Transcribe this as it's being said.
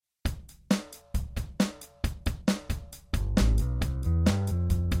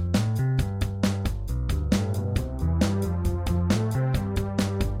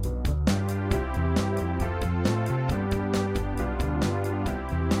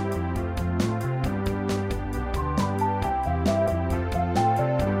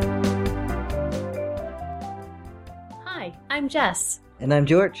I'm Jess. And I'm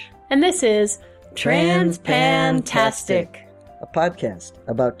George. And this is Transpantastic, a podcast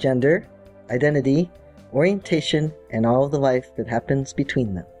about gender, identity, orientation, and all the life that happens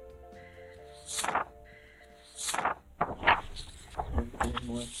between them.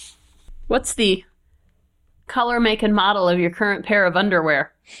 What's the color, make, and model of your current pair of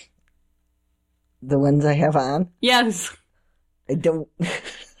underwear? The ones I have on? Yes. I don't.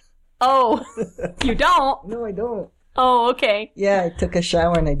 Oh, you don't? No, I don't. Oh, okay. Yeah, I took a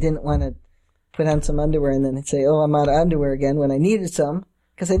shower and I didn't want to put on some underwear and then I'd say, oh, I'm out of underwear again when I needed some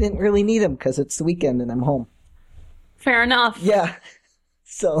because I didn't really need them because it's the weekend and I'm home. Fair enough. Yeah.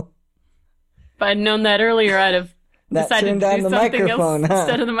 So. If I'd known that earlier, I'd have decided to do something else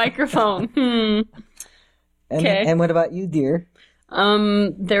instead of the microphone. Okay. And what about you, dear?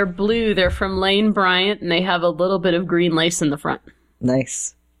 They're blue. They're from Lane Bryant, and they have a little bit of green lace in the front.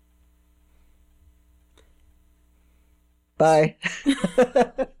 Nice. Bye.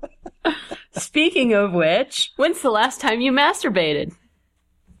 Speaking of which, when's the last time you masturbated?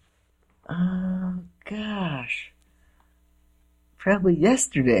 Gosh. Probably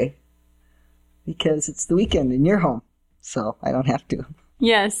yesterday. Because it's the weekend and you're home. So I don't have to.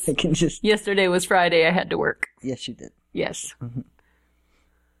 Yes. I can just... Yesterday was Friday. I had to work. Yes, you did. Yes. Mm-hmm.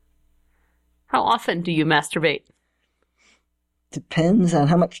 How often do you masturbate? Depends on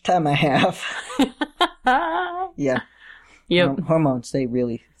how much time I have. Yeah. Yep. Hormones, they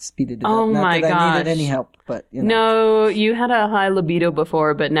really speeded it up. Oh Not my that gosh. I needed any help, but, you know. No, you had a high libido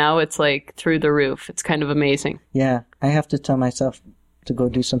before, but now it's like through the roof. It's kind of amazing. Yeah. I have to tell myself to go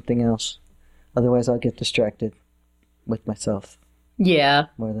do something else. Otherwise, I'll get distracted with myself. Yeah.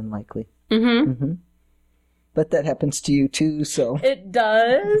 More than likely. Mm-hmm. Mm-hmm. But that happens to you, too, so. It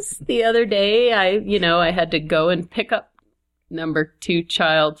does. The other day, I had to go and pick up number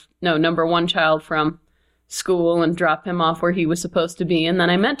one child from school and drop him off where he was supposed to be. And then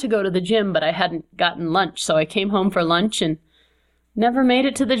I meant to go to the gym, but I hadn't gotten lunch. So I came home for lunch and never made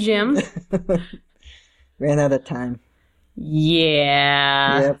it to the gym. Ran out of time.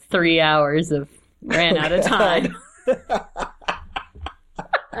 Yeah. Yep. 3 hours of ran out of time.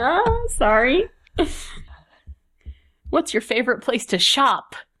 Sorry. What's your favorite place to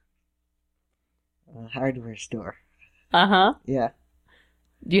shop? A hardware store. Uh-huh. Yeah.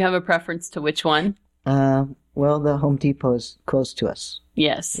 Do you have a preference to which one? Well, the Home Depot is close to us.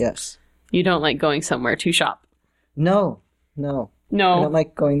 Yes. Yes. You don't like going somewhere to shop? No. I don't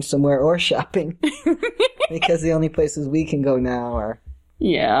like going somewhere or shopping. Because the only places we can go now are...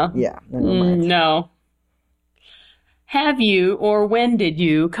 Yeah. Yeah, never mind. No. Have you, or when did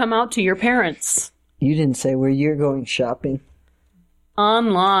you, come out to your parents? You didn't say where you're going shopping.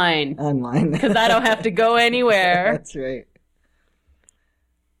 Online. Because I don't have to go anywhere. That's right.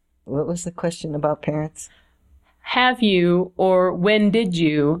 What was the question about parents? Have you, or when did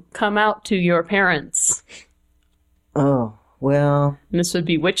you, come out to your parents? Oh, well... And this would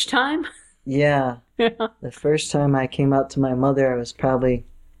be which time? Yeah. The first time I came out to my mother, I was probably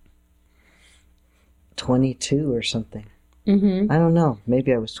 22 or something. Mm-hmm. I don't know.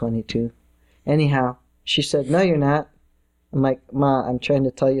 Maybe I was 22. Anyhow, she said, no, you're not. I'm like, Ma, I'm trying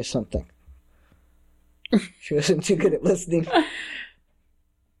to tell you something. She wasn't too good at listening.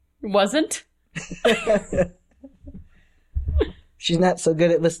 Wasn't? She's not so good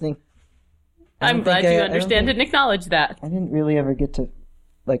at listening. I'm glad you understand and acknowledge that. I didn't really ever get to,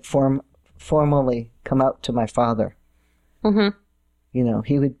 like, formally come out to my father. Mm-hmm. You know,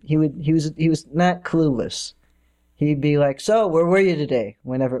 he was not clueless. He'd be like, so, where were you today?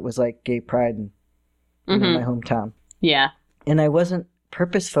 Whenever it was like gay pride in my hometown. Yeah. And I wasn't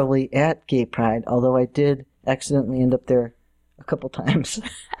purposefully at gay pride, although I did accidentally end up there a couple times.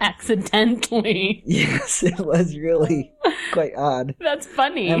 Accidentally? Yes, it was really quite odd. That's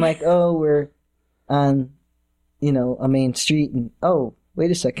funny. I'm like, oh, we're on, a main street, and oh, wait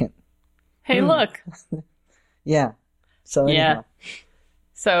a second. Hey, look. Yeah. So anyhow. Yeah.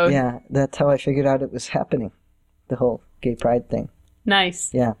 So. Yeah, that's how I figured out it was happening. The whole gay pride thing.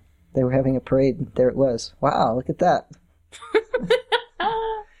 Nice. Yeah. They were having a parade, and there it was. Wow, look at that.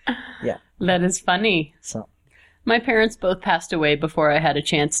 Yeah. That is funny. So. My parents both passed away before I had a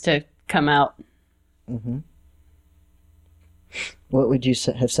chance to come out. Mm-hmm. What would you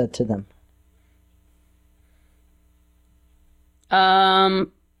have said to them?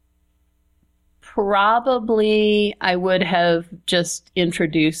 Probably I would have just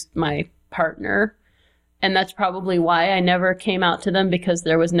introduced my partner. And that's probably why I never came out to them, because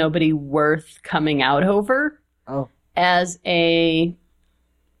there was nobody worth coming out over. Oh. As a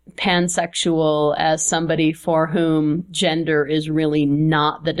pansexual, as somebody for whom gender is really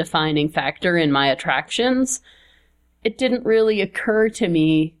not the defining factor in my attractions, it didn't really occur to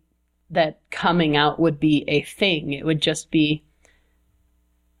me that coming out would be a thing. It would just be,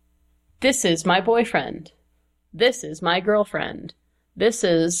 this is my boyfriend. This is my girlfriend. This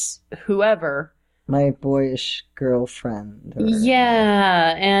is whoever. My boyish girlfriend.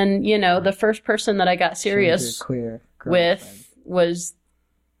 Yeah, and, the first person that I got serious queer with was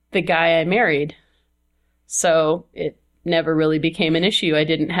the guy I married. So it never really became an issue. I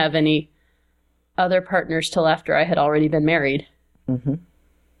didn't have any other partners till after I had already been married. Mm-hmm.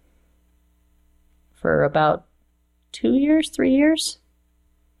 For about 2 years, 3 years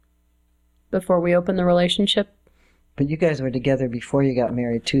before we opened the relationship. But you guys were together before you got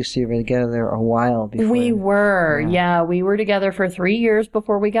married, too, so you were together a while before. We were, yeah. We were together for 3 years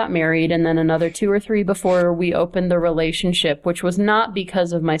before we got married, and then another 2 or 3 before we opened the relationship, which was not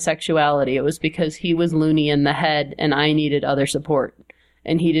because of my sexuality. It was because he was loony in the head, and I needed other support.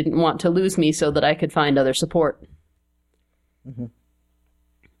 And he didn't want to lose me so that I could find other support. Mm-hmm.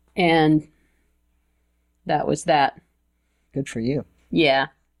 And that was that. Good for you. Yeah.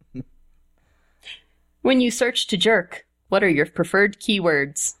 When you search to jerk, what are your preferred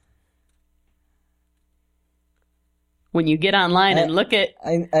keywords? When you get online and look at...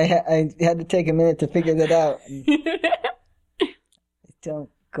 I had to take a minute to figure that out. I don't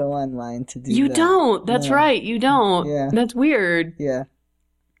go online to do that. You don't. That's right. You don't. Yeah. That's weird. Yeah.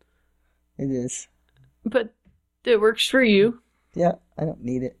 It is. But it works for you. Yeah. I don't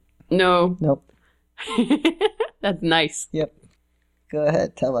need it. No. Nope. That's nice. Yep. Go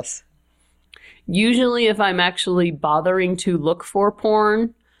ahead. Tell us. Usually if I'm actually bothering to look for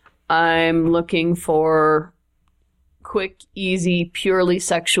porn, I'm looking for quick, easy, purely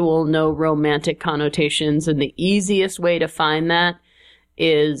sexual, no romantic connotations. And the easiest way to find that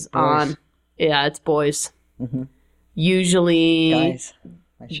is boys. It's boys. Mm-hmm. Usually... Guys,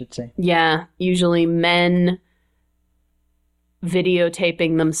 I should say. Yeah, usually men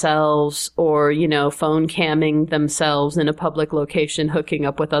videotaping themselves or, phone camming themselves in a public location, hooking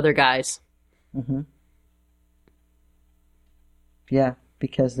up with other guys. Mm-hmm. Yeah,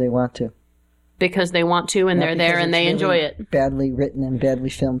 because they want to. Because they want to, and Not they're there, and they really enjoy it. Badly written and badly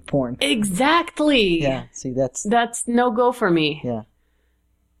filmed porn. Exactly. Yeah, see, that's no go for me. Yeah.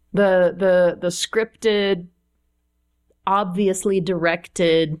 The scripted, obviously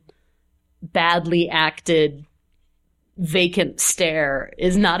directed, badly acted, vacant stare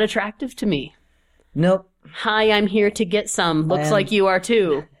is not attractive to me. Nope. Hi, I'm here to get some. Looks like you are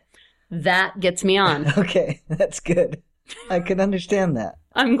too. That gets me on. Okay, that's good. I can understand that.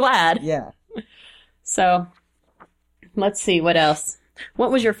 I'm glad. Yeah. So, let's see, what else?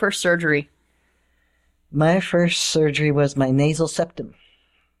 What was your first surgery? My first surgery was my nasal septum.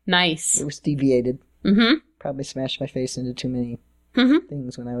 Nice. It was deviated. Mm-hmm. Probably smashed my face into too many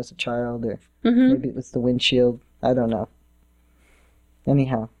things when I was a child, or Mm-hmm. maybe it was the windshield. I don't know.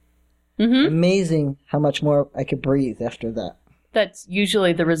 Anyhow. Mm-hmm. Amazing how much more I could breathe after that. That's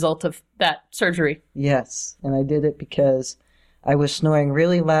usually the result of that surgery. Yes, and I did it because I was snoring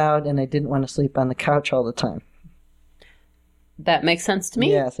really loud and I didn't want to sleep on the couch all the time. That makes sense to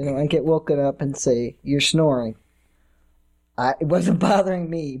me. Yes, I don't want to get woken up and say, you're snoring. It wasn't bothering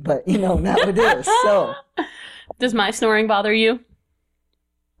me, but, now it is, so. Does my snoring bother you?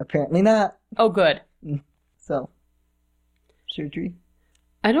 Apparently not. Oh, good. So, surgery.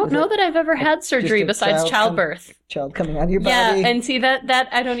 I don't know that I've ever had surgery besides childbirth. Child coming out of your Yeah, body. and see, that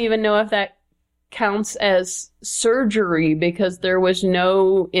I don't even know if that counts as surgery because there was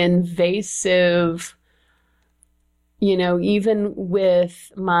no invasive, even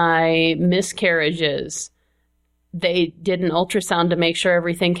with my miscarriages, they did an ultrasound to make sure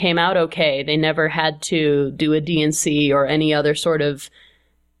everything came out okay. They never had to do a D&C or any other sort of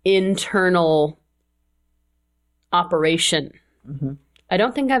internal operation. Mm-hmm. I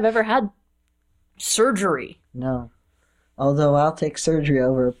don't think I've ever had surgery. No. Although I'll take surgery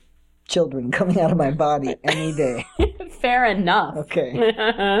over children coming out of my body any day. Fair enough.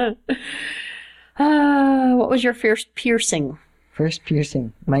 Okay. What was your first piercing? First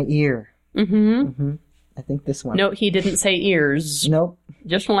piercing. My ear. Mm-hmm. Mm-hmm. I think this one. No, he didn't say ears. Nope.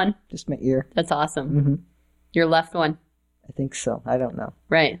 Just one. Just my ear. That's awesome. Mm-hmm. Your left one. I think so. I don't know.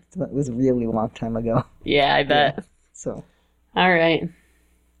 Right. It was a really long time ago. Yeah, I bet. Yeah. So. All right.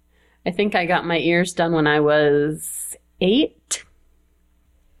 I think I got my ears done when I was 8.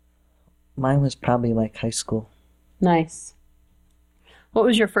 Mine was probably like high school. Nice. What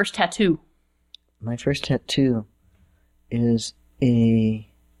was your first tattoo? My first tattoo is a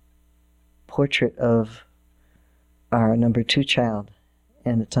portrait of our number 2 child,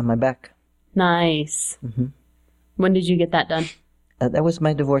 and it's on my back. Nice. Mm-hmm. When did you get that done? That was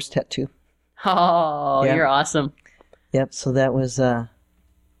my divorce tattoo. Oh, Yeah. You're awesome. Yep, so that was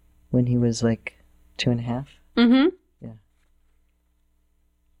when he was like 2.5. Mm-hmm. Yeah.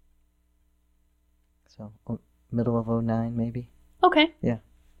 So middle of '09, maybe. Okay. Yeah.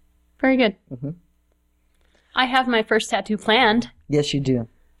 Very good. Mm-hmm. I have my first tattoo planned. Yes, you do.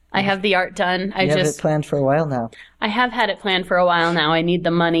 I have the art done. You have it planned for a while now. I have had it planned for a while now. I need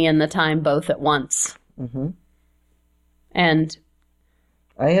the money and the time both at once. Mm-hmm. And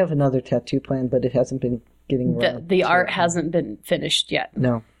I have another tattoo planned, but it hasn't been getting around. the art hasn't been finished yet.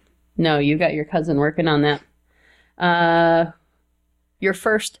 No. No, you got your cousin working on that. Your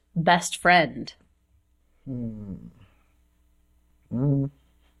first best friend. Mm.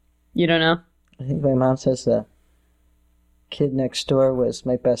 You don't know? I think my mom says the kid next door was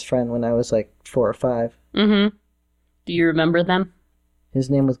my best friend when I was like 4 or 5. Mm-hmm. Do you remember them? His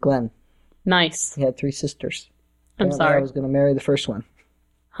name was Glenn. Nice. He had 3 sisters. I'm Apparently sorry. I was going to marry the first one.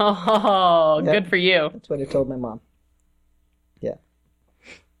 Oh, Yep. good for you. That's what I told my mom. Yeah.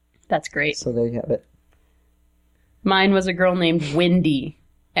 That's great. So there you have it. Mine was a girl named Wendy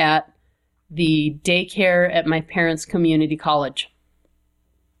at the daycare at my parents' community college.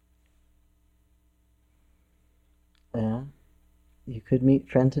 Yeah. You could meet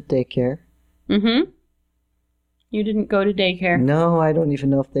friends at daycare. Mm-hmm. You didn't go to daycare? No, I don't even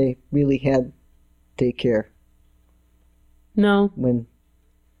know if they really had daycare No. when...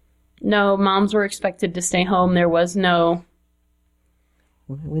 No, moms were expected to stay home. There was no...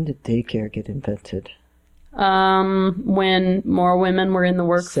 When did daycare get invented? When more women were in the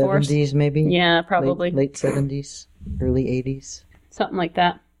workforce. 70s, maybe? Yeah, probably. Late 70s, early 80s. Something like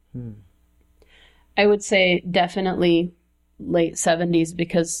that. Hmm. I would say definitely late 70s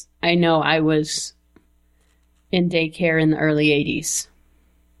because I know I was in daycare in the early 80s.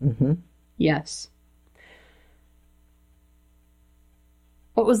 Mm-hmm. Yes.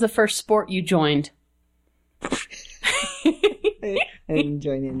 What was the first sport you joined? I didn't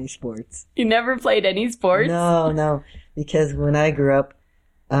join any sports. You never played any sports? No, because when I grew up,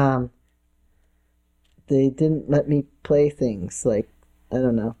 they didn't let me play things like, I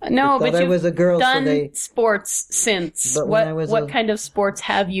don't know. No, they but thought I you've was a girl, done so they... sports since. But when I was what kind of sports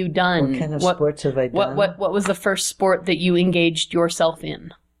have you done? What kind of sports have I done? What was the first sport that you engaged yourself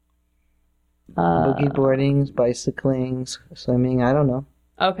in? Boogie boarding, bicycling, swimming, I don't know.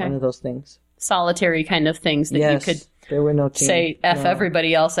 Okay. One of those things. Solitary kind of things that Yes, you could there were no teams. say, F No.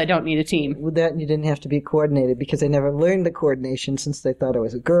 everybody else, I don't need a team. With that, you didn't have to be coordinated because I never learned the coordination since they thought I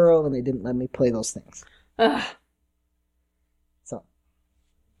was a girl and they didn't let me play those things. Ugh. So,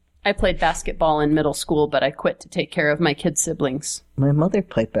 I played basketball in middle school, but I quit to take care of my kid siblings. my mother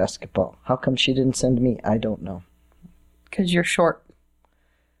played basketball. How come she didn't send me? I don't know. Because you're short.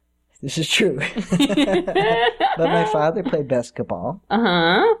 This is true. But my father played basketball,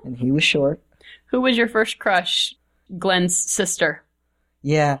 Uh-huh. and he was short. Who was your first crush? Glenn's sister.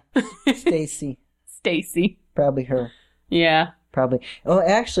 Yeah, Stacy. Stacy. Probably her. Yeah. Probably. Oh,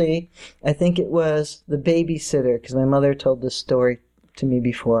 actually, I think it was the babysitter, because my mother told this story to me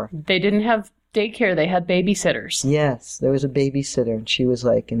before. They didn't have daycare. They had babysitters. Yes, there was a babysitter, and she was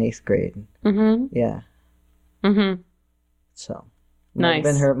like in 8th grade. Mm-hmm. Yeah, Mm-hmm. so. Might have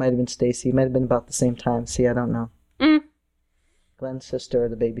Nice. been her, it might have been Stacy. It might have been about the same time. See, I don't know. Mm. Glenn's sister or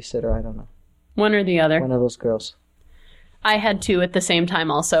the babysitter, I don't know. One or the other. One of those girls. I had 2 at the same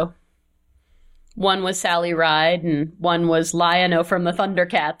time also. One was Sally Ride, and one was Lion-O from the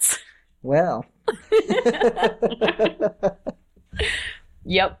Thundercats. Well.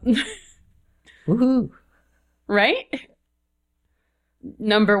 Yep. Woohoo. Right?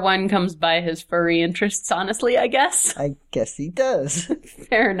 Number 1 comes by his furry interests, honestly, I guess. I guess he does.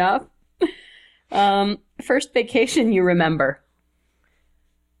 Fair enough. First vacation you remember?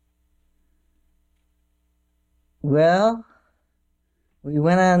 Well, we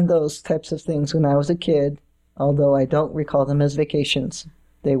went on those types of things when I was a kid, although I don't recall them as vacations.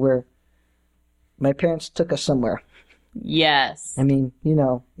 They were... My parents took us somewhere. Yes. I mean, you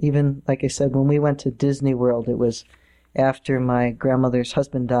know, even, like I said, when we went to Disney World, it was after my grandmother's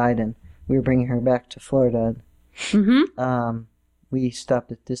husband died and we were bringing her back to Florida. Mm-hmm. We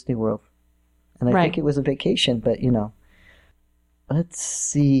stopped at Disney World. And I Right. think it was a vacation, but, you know. Let's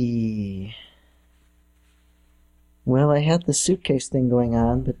see. Well, I had the suitcase thing going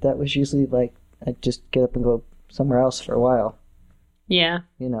on, but that was usually like I'd just get up and go somewhere else for a while. Yeah.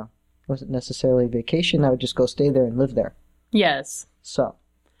 You know, it wasn't necessarily a vacation. I would just go stay there and live there. Yes. So,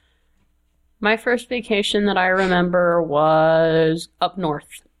 My first vacation that I remember was up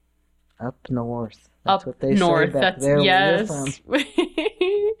north. up north. That's Up what they north. say back That's there yes. where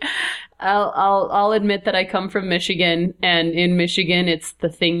you're from. I'll admit that I come from Michigan, and in Michigan, it's the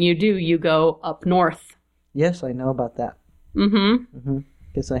thing you do. You go up north. Yes, I know about that. Mm-hmm.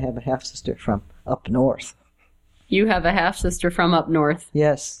 Because I have a half-sister from up north. You have a half-sister from up north.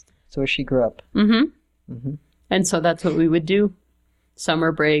 Yes, that's where she grew up. And so that's what we would do.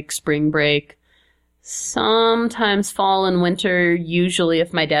 Summer break, spring break, sometimes fall and winter, usually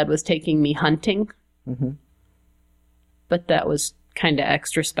if my dad was taking me hunting. But that was kind of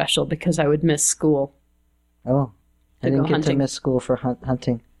extra special because I would miss school. Oh, I didn't get hunting. to miss school for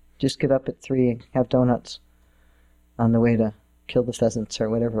hunting. Just get up at 3 and have donuts on the way to kill the pheasants or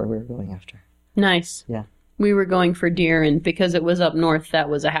whatever we were going after. Nice. Yeah. We were going for deer, and because it was up north, that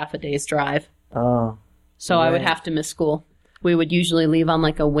was a half a day's drive. Oh. So I would Right. have to miss school. We would usually leave on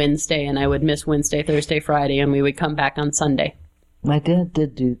like a Wednesday, and I would miss Wednesday, Thursday, Friday, and we would come back on Sunday. My dad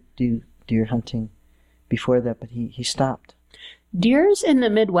did do deer hunting before that, but he stopped. Deers in the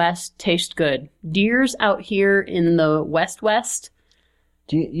Midwest taste good. Deers out here in the West.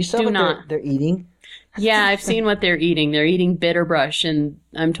 You saw Do what not. they're eating? Yeah, I've seen what they're eating. They're eating bitterbrush, and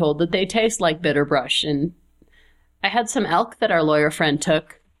I'm told that they taste like bitterbrush. And I had some elk that our lawyer friend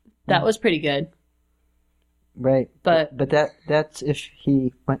took. That was pretty good. Right. But- that's if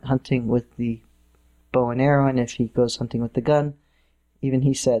he went hunting with the bow and arrow, and if he goes hunting with the gun. Even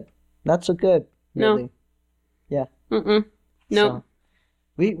he said, not so good, No. really. Yeah. Mm-mm. No. So,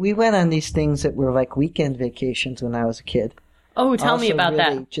 we went on these things that were like weekend vacations when I was a kid. Oh, tell me Also about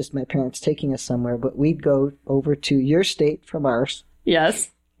really that. Just my parents taking us somewhere, but we'd go over to your state from ours,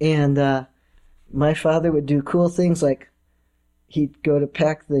 Yes. and my father would do cool things like he'd go to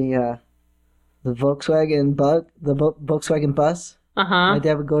pack the Volkswagen Volkswagen bus. Uh-huh. My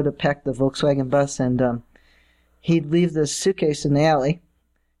dad would go to pack the Volkswagen bus, and he'd leave the suitcase in the alley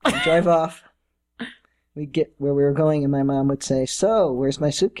and drive off. We'd get where we were going, and my mom would say, "So, where's my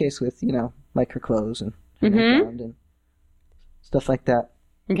suitcase with, like her clothes and her nightgown and stuff like that?"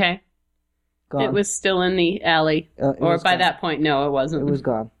 Okay. Gone. It was still in the alley. It Or was by gone. that point, no, it It wasn't. was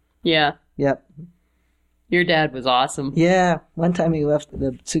gone. Yeah. Yep. Your dad was awesome. Yeah. One time he left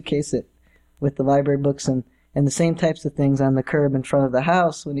the suitcase with the library books and the same types of things on the curb in front of the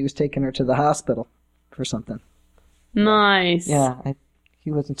house when he was taking her to the hospital for something. Nice. Yeah. He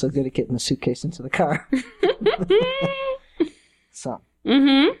wasn't so good at getting the suitcase into the car. So.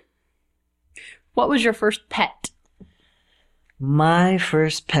 Mm-hmm. What was your first pet? My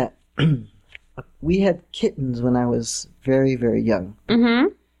first pet. We had kittens when I was very, very young. Mm-hmm.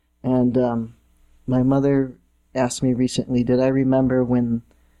 And my mother asked me recently, did I remember when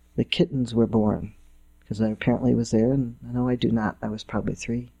the kittens were born? Because I apparently was there, and no, I do not. I was probably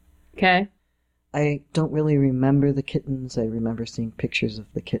 3. Okay. I don't really remember the kittens. I remember seeing pictures of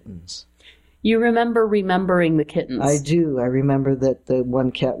the kittens. You remember remembering the kittens. I do. I remember that the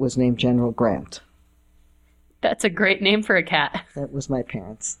one cat was named General Grant. That's a great name for a cat. That was my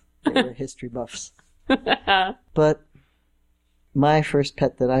parents. They were history buffs. But my first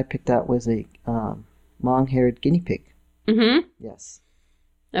pet that I picked out was a long-haired guinea pig. Mm-hmm. Yes.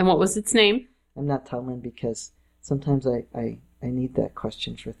 And what was its name? I'm not telling because sometimes I need that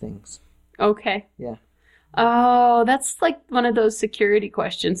question for things. Okay. Yeah. Oh, that's like one of those security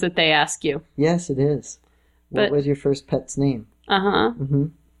questions that they ask you. Yes, it is. What But- was your first pet's name? Uh-huh. Mm-hmm.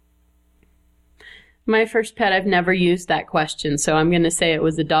 My first pet, I've never used that question, so I'm going to say it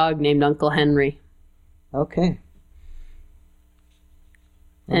was a dog named Uncle Henry. Okay.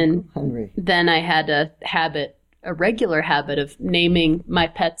 And Uncle Henry. then I had a regular habit of naming my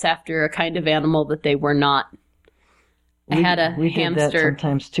pets after a kind of animal that they were not. I had a we did that hamster.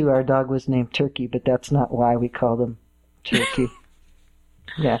 sometimes too. Our dog was named Turkey, but that's not why we called him Turkey.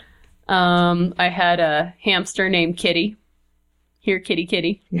 Yeah. I had a hamster named Kitty. Here, Kitty,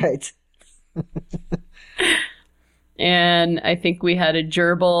 Kitty. Right. And I think we had a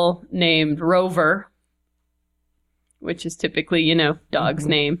gerbil named Rover, which is typically, dog's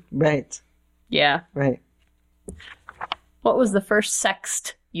name. Right. Yeah. Right. What was the first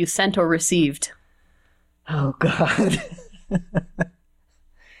sext you sent or received? Oh, God.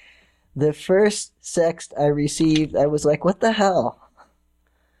 The first sext I received, I was like, what the hell?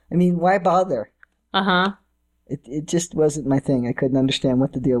 I mean, why bother? Uh-huh. It just wasn't my thing. I couldn't understand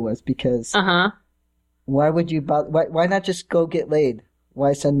what the deal was because Uh-huh. why would you bother? Why not just go get laid?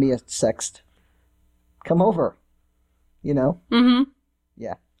 Why send me a sext? Come over. Mm-hmm.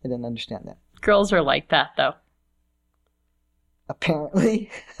 Yeah, I didn't understand that. Girls are like that, though. Apparently.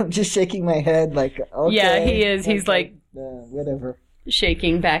 I'm just shaking my head like, okay. Yeah, he is. He's okay, whatever.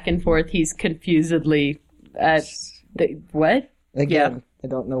 Shaking back and forth. He's confusedly what? Again, I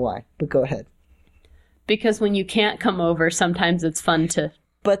don't know why, but go ahead. Because when you can't come over, sometimes it's fun to...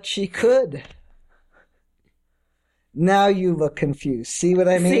 But she could. Now you look confused. See what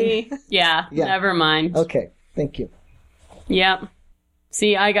I mean? See? Yeah, Yeah. never mind. Okay, thank you. Yep.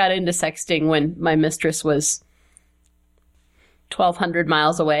 See, I got into sexting when my mistress was 1,200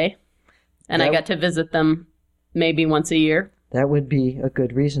 miles away, and I That- got to visit them maybe once a year. That would be a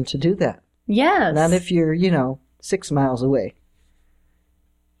good reason to do that. Yes. Not if you're, 6 miles away.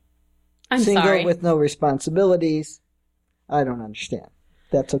 I'm Single sorry. with no responsibilities. I don't understand.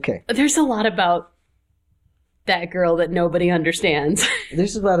 That's okay. There's a lot about that girl that nobody understands.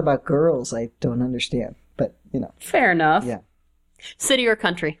 There's a lot about girls I don't understand, but, Fair enough. yeah. City or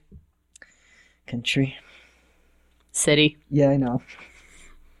country? Country. City. Yeah, I know.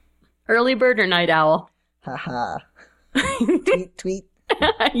 Early bird or night owl? Haha. Tweet.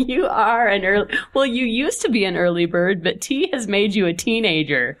 You are an early... Well, you used to be an early bird, but T has made you a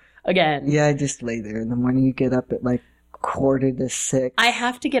teenager again. Yeah, I just lay there in the morning. You get up at 5:45. I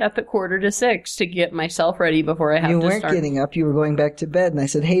have to get up at 5:45 to get myself ready before I have You to weren't start. getting up. You were going back to bed. And I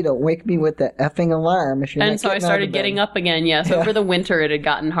said, hey, don't wake me with that effing alarm if you're And not so I getting out started of bed." getting up again. Yes, Yeah. over the winter it had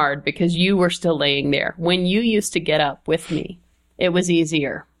gotten hard because you were still laying there. When you used to get up with me, it was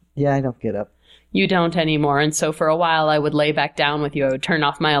easier. Yeah, I don't get up. You don't anymore. And so for a while I would lay back down with you. I would turn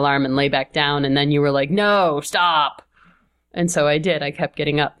off my alarm and lay back down. And then you were like, no, stop. And so I did. I kept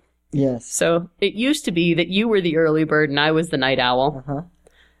getting up. Yes. So it used to be that you were the early bird and I was the night owl. Uh-huh.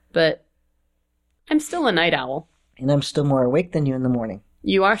 But I'm still a night owl. And I'm still more awake than you in the morning.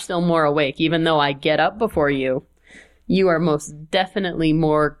 You are still more awake. Even though I get up before you, you are most definitely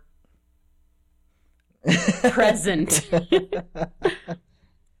more present,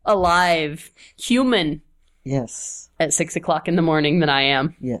 alive, human Yes. at 6 o'clock in the morning than I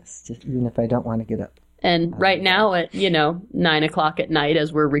am. Yes. Just even if I don't want to get up. And right now at, 9 o'clock at night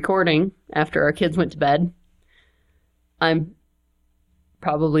as we're recording after our kids went to bed, I'm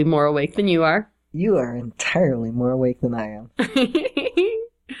probably more awake than you are. You are entirely more awake than I am.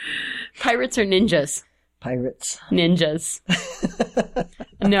 Pirates or ninjas? Pirates. Ninjas.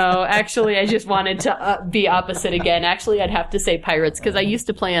 No, actually, I just wanted to be opposite again. Actually, I'd have to say pirates because I used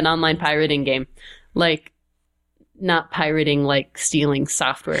to play an online pirating game. Like, not pirating like stealing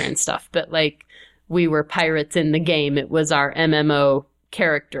software and stuff, but like we were pirates in the game. It was our MMO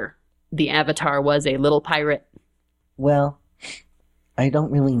character. The avatar was a little pirate. Well, I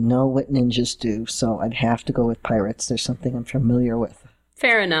don't really know what ninjas do, so I'd have to go with pirates. There's something I'm familiar with.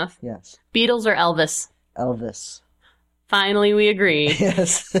 Fair enough. Yes. Beatles or Elvis? Elvis. Finally, we agree.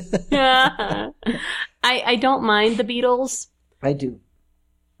 Yes. I don't mind the Beatles. I do.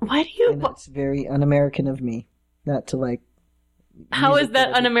 Why do you... And it's very un-American of me not to like... How is music that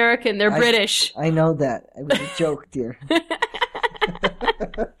I- un-American? They're British. I know that. It was a joke, dear.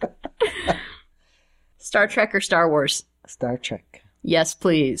 Star Trek or Star Wars? Star Trek. Yes,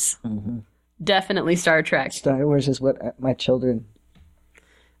 please. Mm-hmm. Definitely Star Trek. Star Wars is what my children...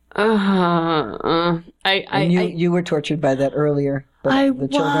 And you were tortured by that earlier, but I the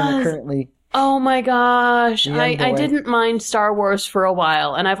children are was. currently... oh my gosh. The young I boy. didn't mind Star Wars for a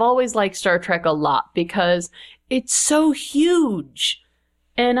while, and I've always liked Star Trek a lot because it's so huge.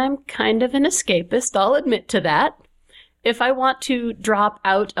 And I'm kind of an escapist, I'll admit to that. If I want to drop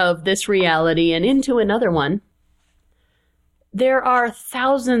out of this reality and into another one, there are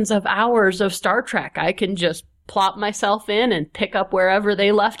thousands of hours of Star Trek I can just plop myself in and pick up wherever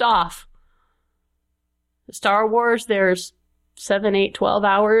they left off. Star Wars, there's 7, 8, 12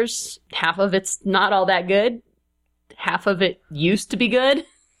 hours. Half of it's not all that good. Half of it used to be good.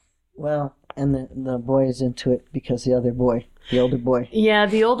 Well, and the boy is into it because the older boy... Yeah,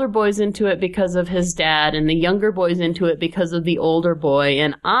 the older boy's into it because of his dad, and the younger boy's into it because of the older boy.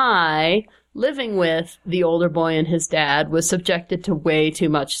 And I, living with the older boy and his dad, was subjected to way too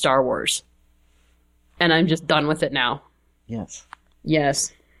much Star Wars. And I'm just done with it now. Yes.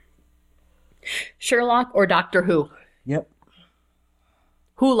 Yes. Sherlock or Doctor Who? Yep.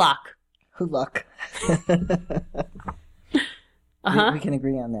 Wholock. Luck. Uh-huh. We can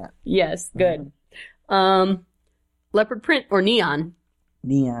agree on that. Yes, good. Leopard print or neon?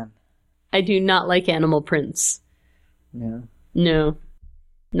 Neon. I do not like animal prints. No. No,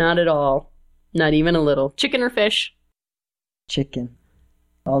 not at all. Not even a little. Chicken or fish? Chicken.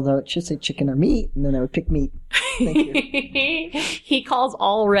 Although it should say chicken or meat, and then I would pick meat. Thank you. He calls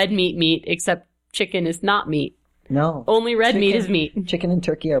all red meat meat, except chicken is not meat. No. Only red meat Chicken- is meat. Chicken and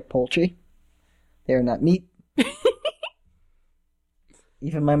turkey are poultry. They are not meat.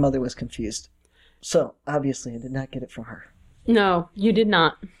 Even my mother was confused. So, obviously, I did not get it from her. No, you did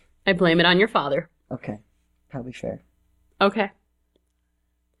not. I blame it on your father. Okay. Probably fair. Okay.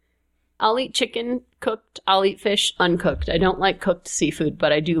 I'll eat chicken cooked. I'll eat fish uncooked. I don't like cooked seafood,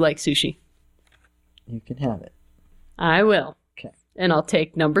 but I do like sushi. You can have it. I will. Okay. And I'll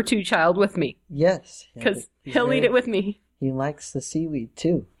take number 2 child with me. Yes. Because he'll eat it with me. He likes the seaweed,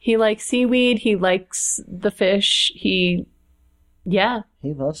 too. He likes seaweed. He likes the fish. Yeah.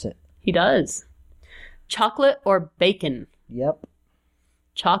 He loves it. He does. Chocolate or bacon? Yep.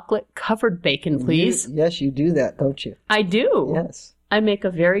 Chocolate-covered bacon, please. Yes, you do that, don't you? I do. Yes. I make a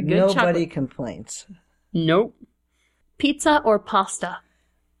very good chocolate. Nobody complains. Nope. Pizza or pasta?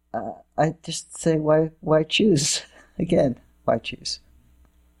 I just say, why choose? Again, why choose?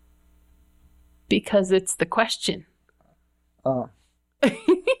 Because it's the question. Oh.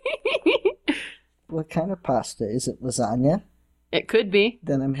 What kind of pasta? Is it lasagna? It could be.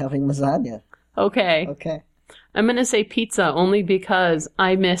 Then I'm having lasagna. Okay. Okay. I'm going to say pizza only because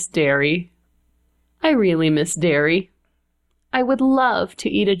I miss dairy. I really miss dairy. I would love to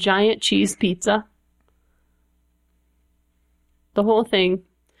eat a giant cheese pizza. The whole thing.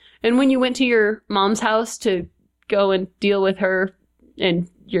 And when you went to your mom's house to go and deal with her and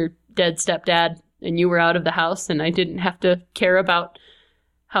your dead stepdad, and you were out of the house and I didn't have to care about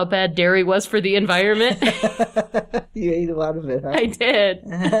how bad dairy was for the environment. You ate a lot of it, huh? I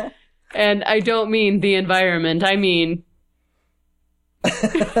did. And I don't mean the environment. I mean...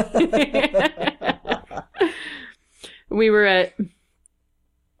 We were at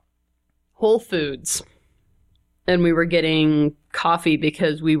Whole Foods, and we were getting coffee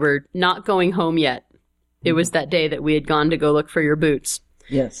because we were not going home yet. It was that day that we had gone to go look for your boots.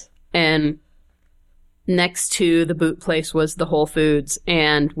 Yes. And next to the boot place was the Whole Foods,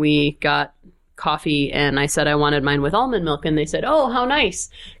 and we got coffee, and I said I wanted mine with almond milk, and they said, oh, how nice,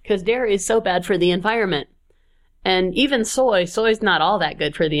 because dairy is so bad for the environment. And even soy's not all that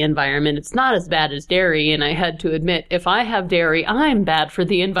good for the environment. It's not as bad as dairy, and I had to admit, if I have dairy, I'm bad for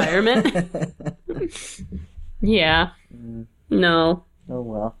the environment. Yeah. No. Oh,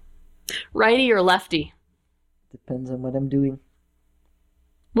 well. Righty or lefty? Depends on what I'm doing.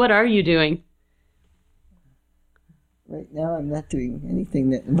 What are you doing? Right now, I'm not doing anything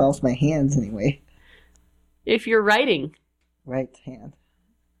that involves my hands anyway. If you're writing. Right hand.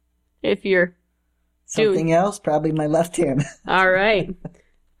 If you're something else, probably my left hand. All right.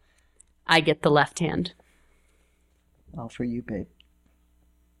 I get the left hand. All for you, babe.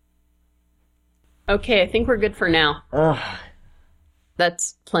 Okay, I think we're good for now. Ugh.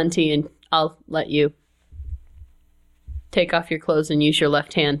 That's plenty, and I'll let you take off your clothes and use your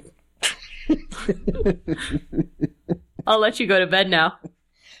left hand. I'll let you go to bed now.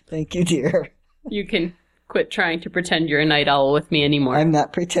 Thank you, dear. You can quit trying to pretend you're a night owl with me anymore. I'm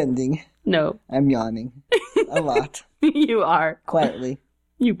not pretending. No. I'm yawning. A lot. You are. Quietly.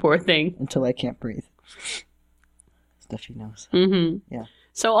 You poor thing. Until I can't breathe. Stuffy nose. Mm-hmm. Yeah.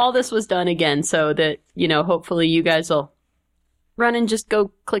 So all this was done again so that, hopefully you guys will run and just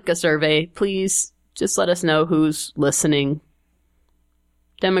go click a survey. Please just let us know who's listening.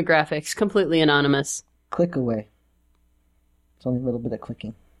 Demographics, completely anonymous. Click away. It's only a little bit of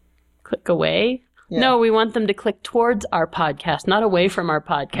clicking. Click away? Yeah. No, we want them to click towards our podcast, not away from our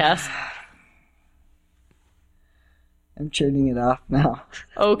podcast. I'm turning it off now.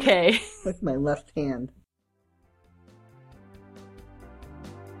 Okay. With my left hand.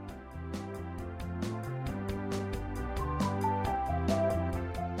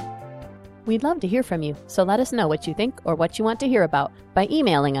 We'd love to hear from you, so let us know what you think or what you want to hear about by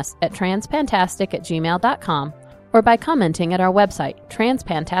emailing us at transpantastic@gmail.com or by commenting at our website,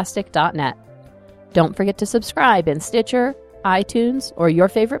 transpantastic.net. Don't forget to subscribe in Stitcher, iTunes, or your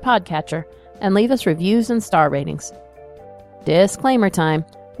favorite podcatcher, and leave us reviews and star ratings. Disclaimer time.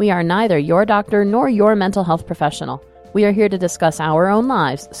 We are neither your doctor nor your mental health professional. We are here to discuss our own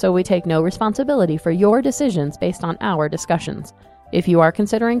lives, so we take no responsibility for your decisions based on our discussions. If you are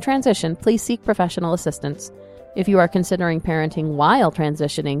considering transition, please seek professional assistance. If you are considering parenting while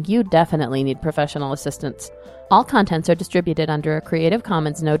transitioning, you definitely need professional assistance. All contents are distributed under a Creative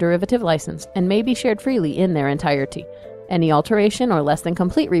Commons no derivative license and may be shared freely in their entirety. Any alteration or less than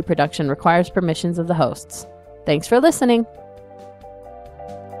complete reproduction requires permissions of the hosts. Thanks for listening.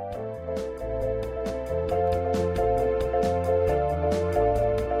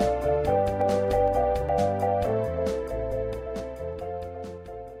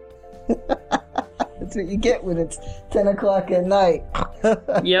 That's what you get when it's 10 o'clock at night.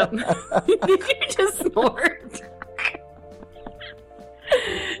 Yep. Did you just snort?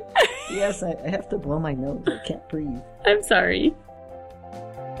 Yes, I have to blow my nose. I can't breathe. I'm sorry.